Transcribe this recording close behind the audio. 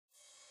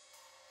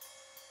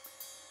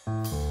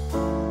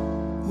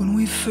When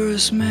we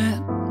first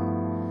met,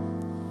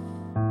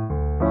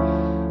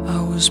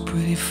 I was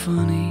pretty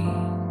funny.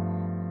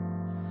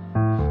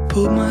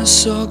 Pulled my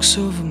socks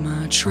over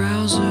my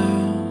trousers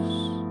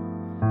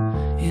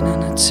in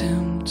an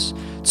attempt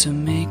to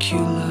make you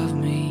love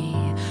me.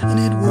 And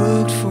it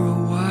worked for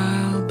a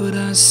while, but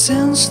I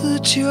sense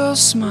that your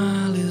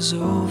smile is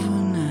over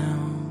now.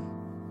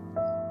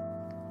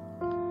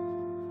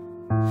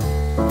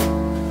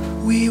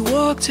 We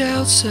walked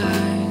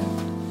outside,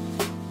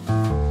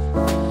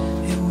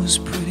 it was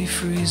pretty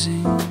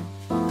freezing.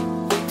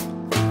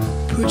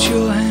 Put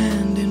your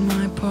hand in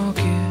my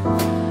pocket,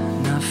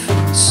 and I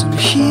felt some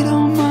heat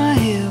on my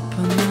hip,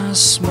 and I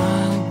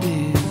smiled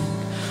big.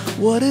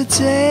 What a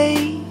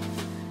day,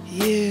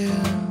 yeah.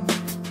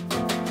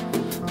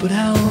 But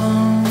how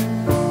long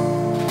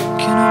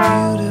can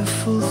a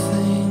beautiful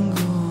thing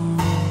go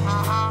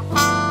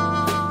on?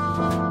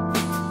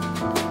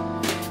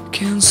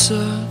 Can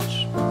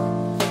such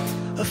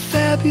a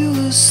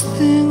fabulous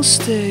thing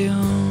stay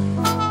on?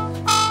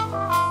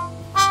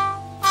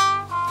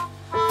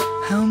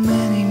 How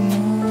many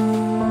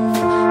more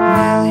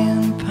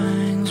million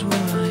pangs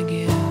will I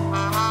get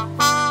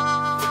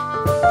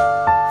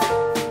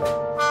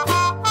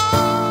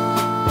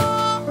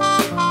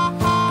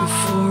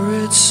before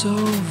it's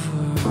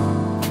over?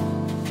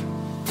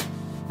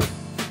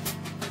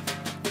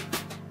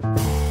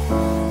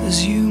 As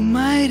you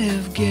might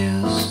have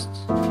guessed,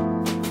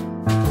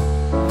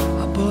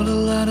 I brought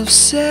a lot of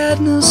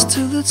sadness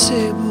to the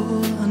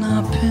table, and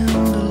I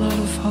pinned a lot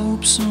of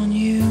hopes on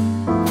you.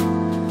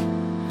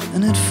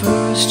 And at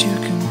first you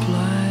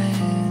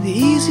complied, the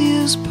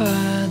easiest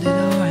part did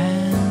our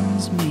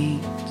hands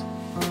meet.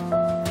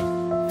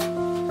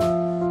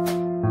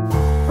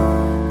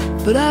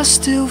 But I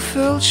still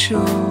felt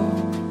sure,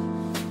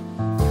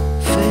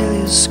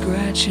 failure's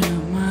scratching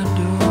at my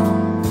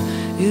door.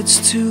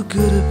 It's too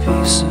good a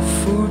piece of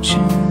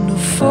fortune to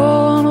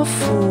fall on a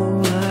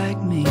fool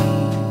like me.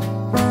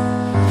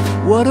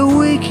 What a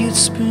week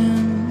it's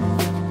been.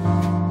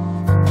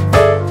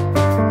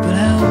 But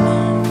how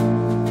long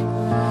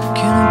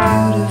can a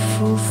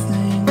beautiful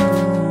thing go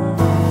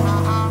on?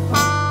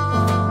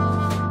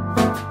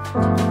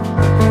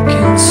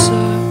 Can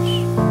such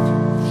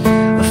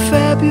a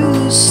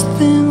fabulous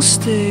thing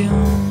stay on?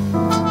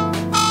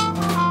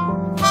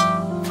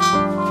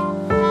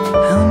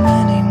 How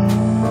many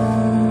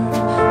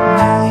more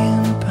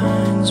million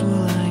pangs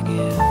will I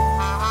get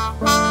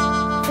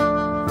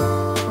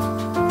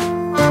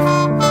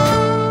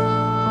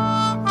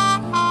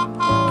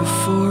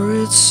before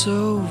it's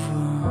over?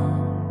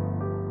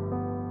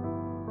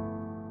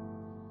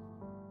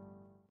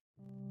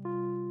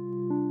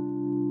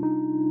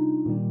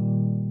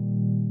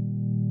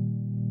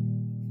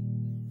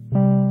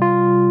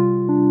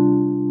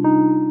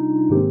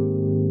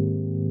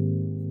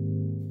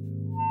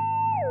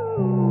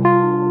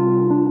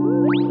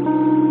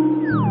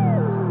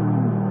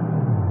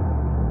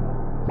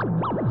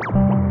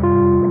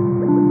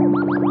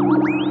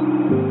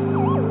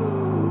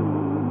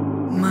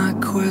 My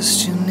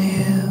question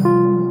is,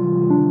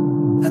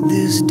 at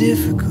this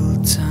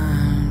difficult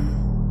time,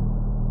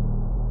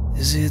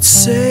 is it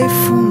safe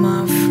for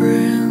my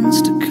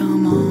friends to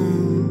come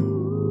on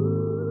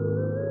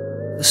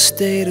a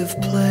state of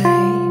play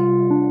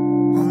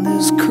on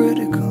this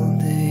critical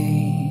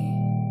day?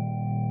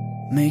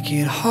 Make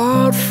it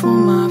hard for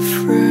my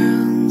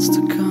friends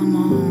to come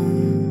on.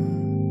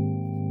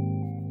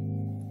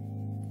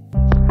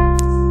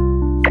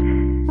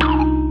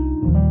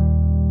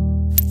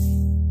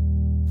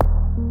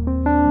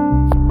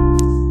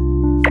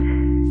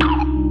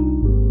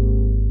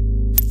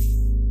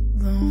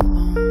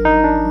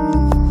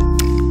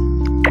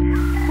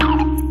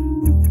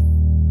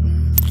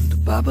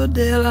 Papa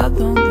de la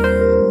donde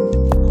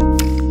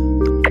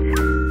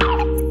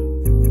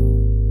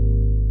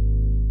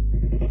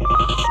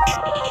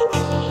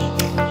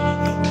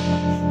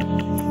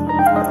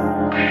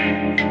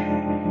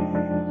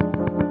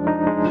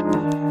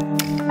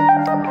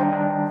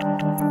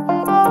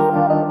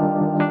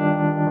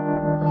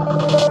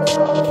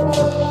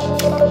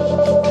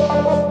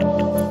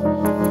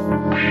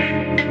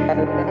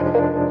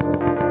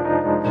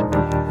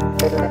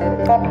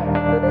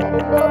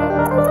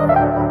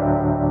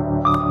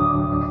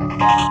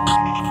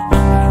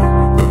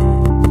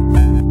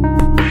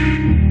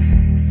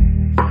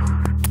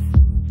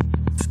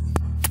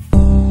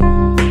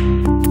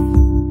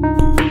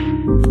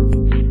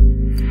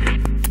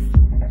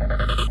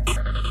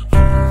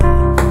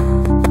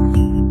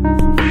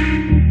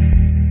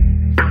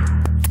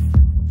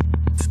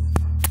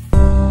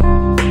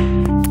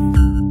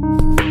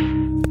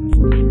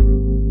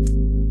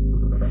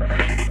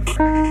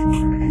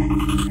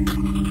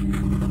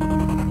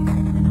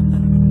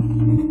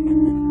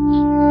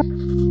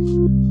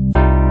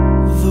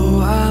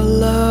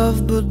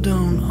but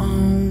don't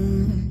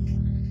own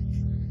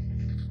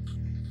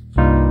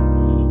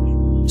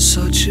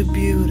such a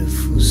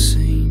beautiful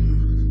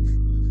scene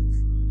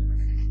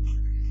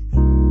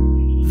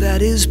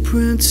that is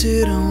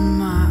printed on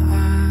my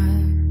eye.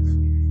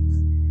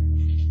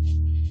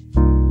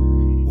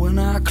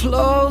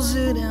 close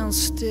it and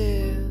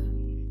stare